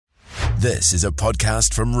This is a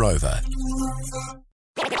podcast from Rover.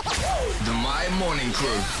 The My Morning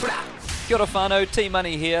Crew. Kia ora whānau,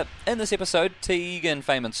 T-Money here. In this episode, Tegan,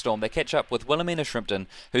 Fame and Storm, they catch up with Wilhelmina Shrimpton,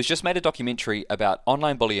 who's just made a documentary about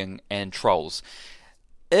online bullying and trolls.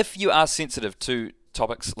 If you are sensitive to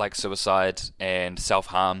topics like suicide and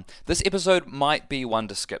self-harm, this episode might be one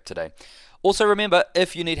to skip today. Also remember,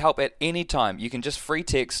 if you need help at any time, you can just free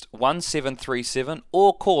text 1737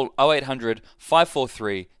 or call 0800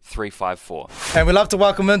 543 354. And we'd love to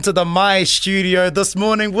welcome into the My Studio this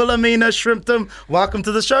morning, Wilhelmina Shrimpton. Welcome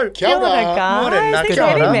to the show. Kia ora, guys. Morning, Thanks kia for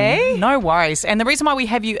ora. having me. No worries. And the reason why we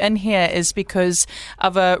have you in here is because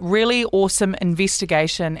of a really awesome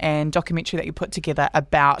investigation and documentary that you put together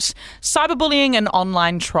about cyberbullying and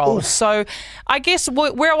online trolls. So I guess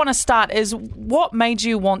where I want to start is what made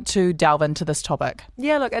you want to delve into this topic?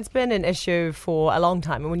 Yeah, look, it's been an issue for a long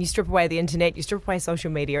time. And when you strip away the internet, you strip away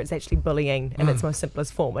social media, it's actually bullying in its most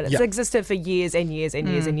simplest form. And it's existed for years and years and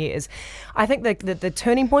years and years. I think the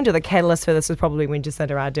turning point or the catalyst for this was probably when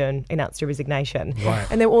Jacinda Ardern announced her resignation. Right.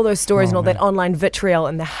 And there were all those stories and all that online vitriol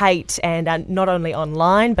and the hate, and not only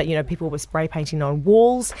online, but, you know, people were spray painting on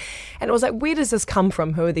walls. And it was like, where does this come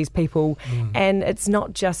from? Who are these people? And it's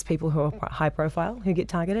not just people who are high profile who get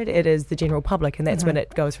targeted. It is the general public. And that's when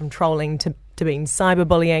it goes from trolling to being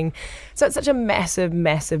cyberbullying. So it's such a massive,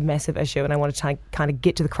 massive, massive issue, and I want to try and kind of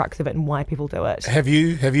get to the crux of it and why people do it. Have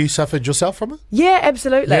you suffered yourself from it? Yeah,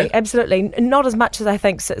 absolutely, Yeah? absolutely. Not as much as I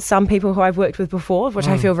think some people who I've worked with before, which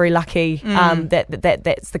I feel very lucky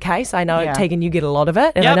that's the case. I know, Yeah. Tegan, you get a lot of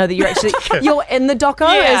it, and I Yep. know that you're actually you're in the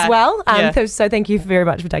doco Yeah. as well. Yeah. So thank you very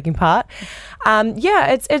much for taking part.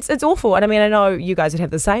 It's awful, and I mean, I know you guys would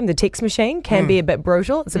have the same. The text machine can be a bit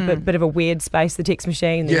brutal. It's a bit of a weird space, the text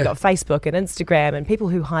machine. Yeah. You've got Facebook and Instagram and people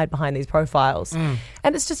who hide behind these profiles, and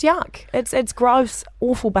it's just yuck. It's gross,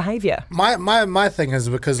 awful behaviour. My thing is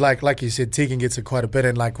because like you said, Tegan gets it quite a bit,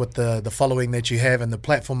 and like with the following that you have and the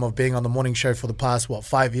platform of being on the morning show for the past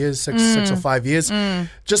 5 years, six or 5 years,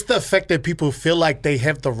 just the fact that people feel like they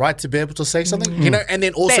have the right to be able to say something, you know, and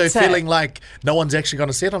then also That's it. feeling like no one's actually going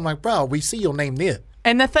to say it. I'm like, bro, we see your name there.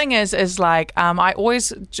 And the thing is like, I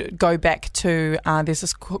always go back to, there's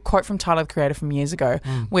this quote from Tyler, the Creator, from years ago,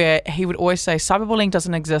 where he would always say, cyberbullying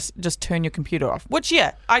doesn't exist, just turn your computer off. Which,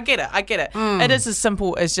 yeah, I get it. It is as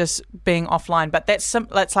simple as just being offline, but that's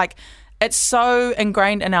like, it's so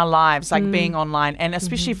ingrained in our lives, like being online, and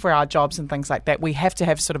especially for our jobs and things like that, we have to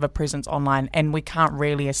have sort of a presence online, and we can't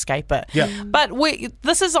really escape it. Yeah. But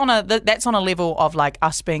that's on a level of like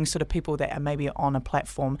us being sort of people that are maybe on a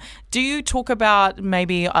platform. Do you talk about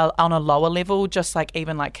maybe on a lower level, just like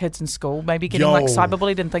even like kids in school, maybe getting like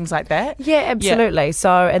cyberbullied and things like that? Yeah, absolutely.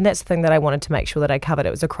 So, and that's the thing that I wanted to make sure that I covered.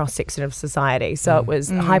 It was a cross-section of society. So it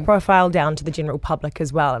was high profile down to the general public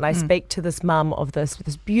as well. And I speak to this mum of this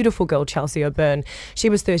beautiful girl, Chelsea O'Byrne. She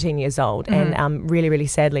was 13 years old, and really, really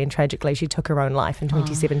sadly and tragically, she took her own life in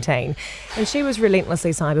 2017. And she was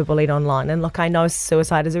relentlessly cyberbullied online. And look, I know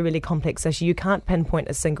suicide is a really complex issue. You can't pinpoint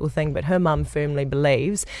a single thing, but her mum firmly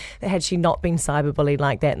believes that had she not been cyberbullied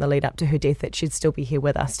like that in the lead up to her death, that she'd still be here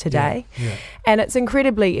with us today. Yeah. And it's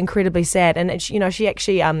incredibly, incredibly sad. And it's, you know, she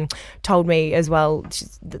actually told me as well,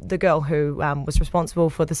 the girl who was responsible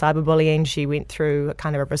for the cyberbullying, she went through a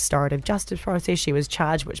kind of a restorative justice process. She was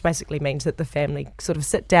charged, which basically means that the family sort of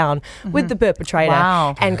sit down with the perpetrator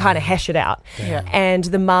and kind of hash it out. Yeah. And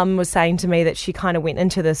the mum was saying to me that she kind of went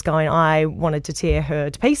into this going, I wanted to tear her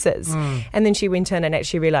to pieces. And then she went in and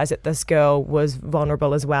actually realised that this girl was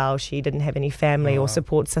vulnerable as well. She didn't have any family or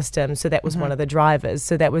support system. So that was one of the drivers.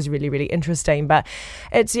 So that was really, really interesting. But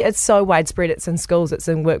it's so widespread. It's in schools, it's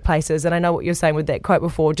in workplaces. And I know what you're saying with that quote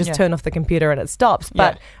before, just turn off the computer and it stops.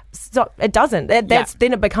 But it doesn't.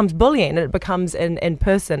 Then it becomes bullying, and it becomes in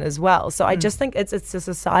person as well. So I just think it's a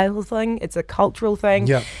societal thing. It's a cultural thing.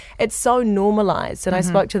 Yeah. It's so normalised. And I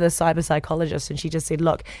spoke to the cyber psychologist, and she just said,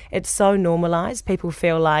 look, it's so normalised. People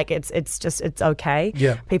feel like it's okay.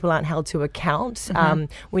 Yeah. People aren't held to account.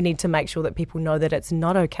 We need to make sure that people know that it's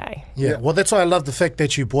not okay. Yeah, well, that's why I love the fact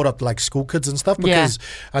that you brought up like school kids and stuff, because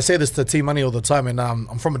I say this to T-Money all the time, and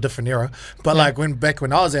I'm from a different era, but like back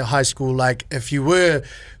when I was at high school, like if you were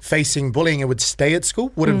facing bullying, it would stay at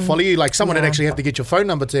school, wouldn't follow you. Like someone would actually have to get your phone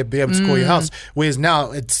number to be able to call your house, whereas now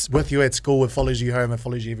it's with you at school, it follows you home, it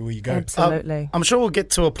follows you everywhere you go. Absolutely. I'm sure we'll get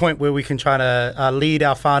to a point where we can try to lead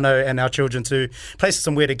our whānau and our children to places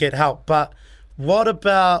somewhere to get help, but what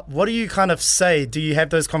do you kind of say? Do you have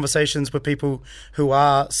those conversations with people who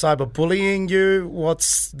are cyberbullying you?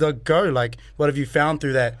 What's the go? Like, what have you found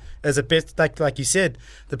through that? As a best, like you said,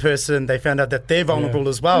 the person, they found out that they're vulnerable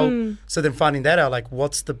as well. So then finding that out, like,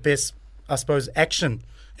 what's the best, I suppose, action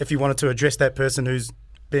if you wanted to address that person who's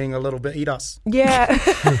being a little bit eat us. Yeah.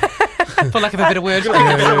 For lack of a better word. I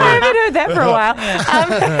haven't heard that for a while.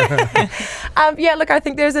 Look, I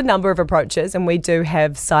think there's a number of approaches, and we do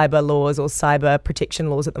have cyber laws or cyber protection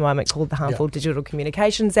laws at the moment called the Harmful Digital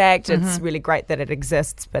Communications Act. It's really great that it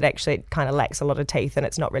exists, but actually it kind of lacks a lot of teeth, and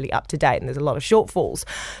it's not really up to date, and there's a lot of shortfalls.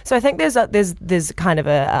 So I think there's kind of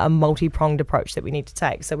a multi-pronged approach that we need to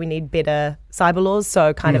take. So we need better cyber laws,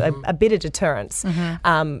 so kind of a better deterrence.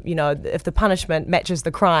 If the punishment matches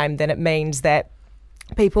the crime, then it means that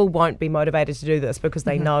people won't be motivated to do this because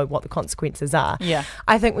they know what the consequences are. Yeah.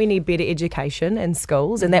 I think we need better education in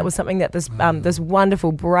schools, and that was something that this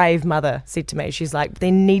wonderful, brave mother said to me. She's like,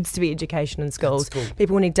 there needs to be education in schools.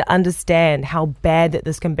 People need to understand how bad that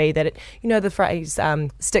this can be, that it, the phrase,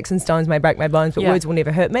 sticks and stones may break my bones, but words will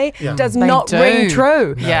never hurt me, does not ring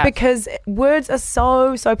true. Yeah. Because words are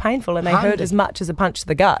so painful, and they hurt as much as a punch to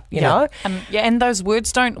the gut, you know? And those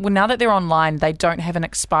words now that they're online, they don't have an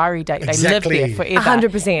expiry date. Exactly. They live there forever. 100%.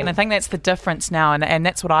 And I think that's the difference now, and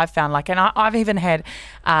that's what I've found. Like, and I've even had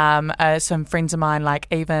some friends of mine, like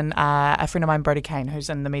even a friend of mine, Brodie Kane, who's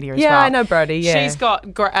in the media as well. Yeah, I know Brodie. Yeah, she's got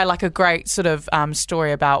a great sort of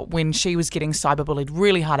story about when she was getting cyberbullied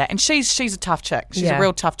really hard at, and she's a tough chick. She's a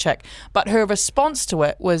real tough chick. But her response to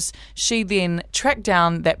it was she then tracked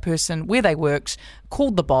down that person where they worked,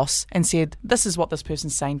 called the boss and said, this is what this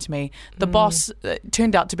person's saying to me. The boss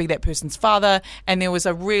turned out to be that person's father, and there was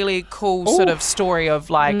a really cool sort of story of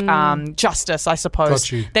like justice, I suppose,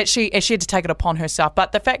 that she had to take it upon herself.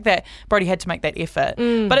 But the fact that Brodie had to make that effort,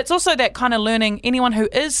 but it's also that kind of learning, anyone who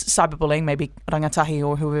is cyberbullying, maybe rangatahi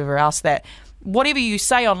or whoever else, that whatever you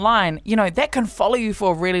say online, that can follow you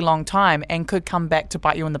for a really long time and could come back to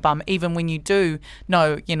bite you in the bum, even when you do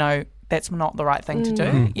know, that's not the right thing to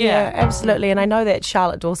do. Yeah, absolutely. And I know that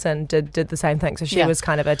Charlotte Dawson did the same thing. So she was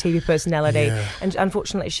kind of a TV personality. And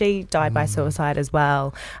unfortunately, she died by suicide as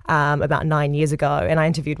well about 9 years ago. And I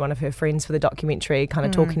interviewed one of her friends for the documentary, kind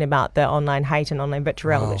of talking about the online hate and online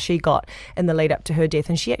vitriol that she got in the lead up to her death.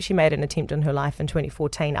 And she actually made an attempt on her life in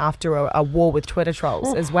 2014 after a war with Twitter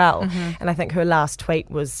trolls as well. And I think her last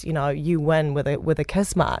tweet was, you win with a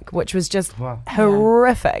kiss mark, which was just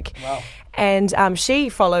horrific. Wow. And she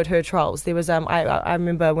followed her trolls. There was I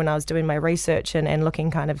remember when I was doing my research and looking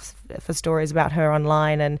kind of for stories about her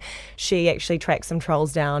online, and she actually tracked some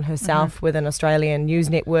trolls down herself with an Australian news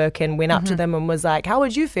network and went up to them and was like, how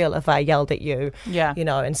would you feel if I yelled at you,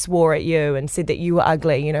 and swore at you and said that you were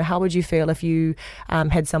ugly? How would you feel if you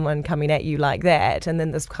had someone coming at you like that? And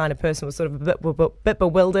then this kind of person was sort of a bit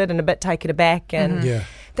bewildered and a bit taken aback. And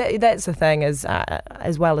that's the thing, is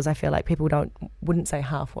as well as I feel like people wouldn't say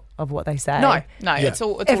half of what they say. No, it's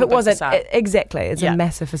all. It's if all it wasn't facade. exactly, it's a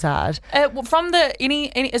massive facade. From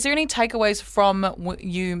is there any takeaways from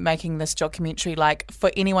you making this documentary? Like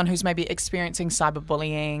for anyone who's maybe experiencing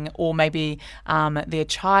cyberbullying, or maybe their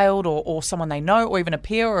child or someone they know, or even a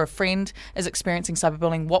peer or a friend is experiencing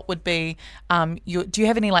cyberbullying, what would be? Do you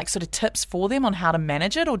have any like sort of tips for them on how to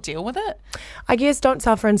manage it or deal with it? I guess don't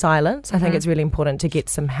suffer in silence. I think it's really important to get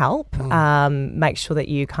some help. Make sure that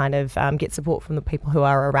you kind of get support from the people who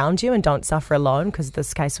are around you, and don't suffer alone, because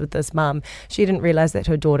this case with this mum, she didn't realise that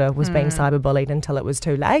her daughter was being cyberbullied until it was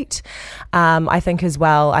too late. I think as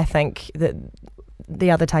well, that the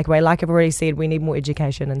other takeaway, like I've already said, we need more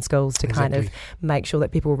education in schools to kind of make sure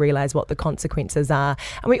that people realise what the consequences are.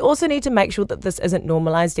 And we also need to make sure that this isn't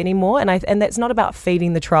normalised anymore. And that's not about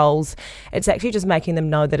feeding the trolls. It's actually just making them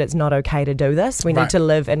know that it's not okay to do this. We need to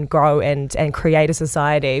live and grow and create a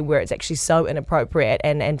society where it's actually so inappropriate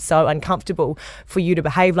and so uncomfortable for you to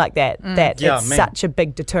behave like that, it's such a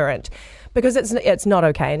big deterrent. Because it's not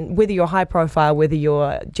okay. And whether you're high profile, whether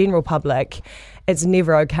you're general public, it's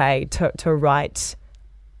never okay to write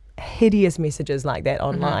hideous messages like that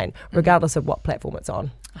online, regardless of what platform it's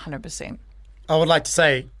on. 100%. I would like to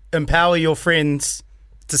say, empower your friends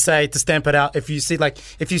to stamp it out. If you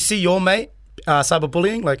see your mate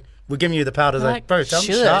cyberbullying, like, we're giving you the power to bro, tell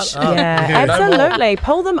them, shut up. Yeah, absolutely.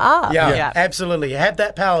 Pull them up. Yeah, absolutely. Have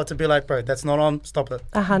that power to be like, bro, that's not on, stop it.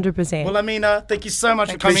 100%. Well, Amina, thank you so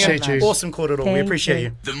much for coming in. Appreciate you. Awesome, Corridor. We appreciate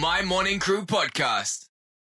you. The My Morning Crew podcast.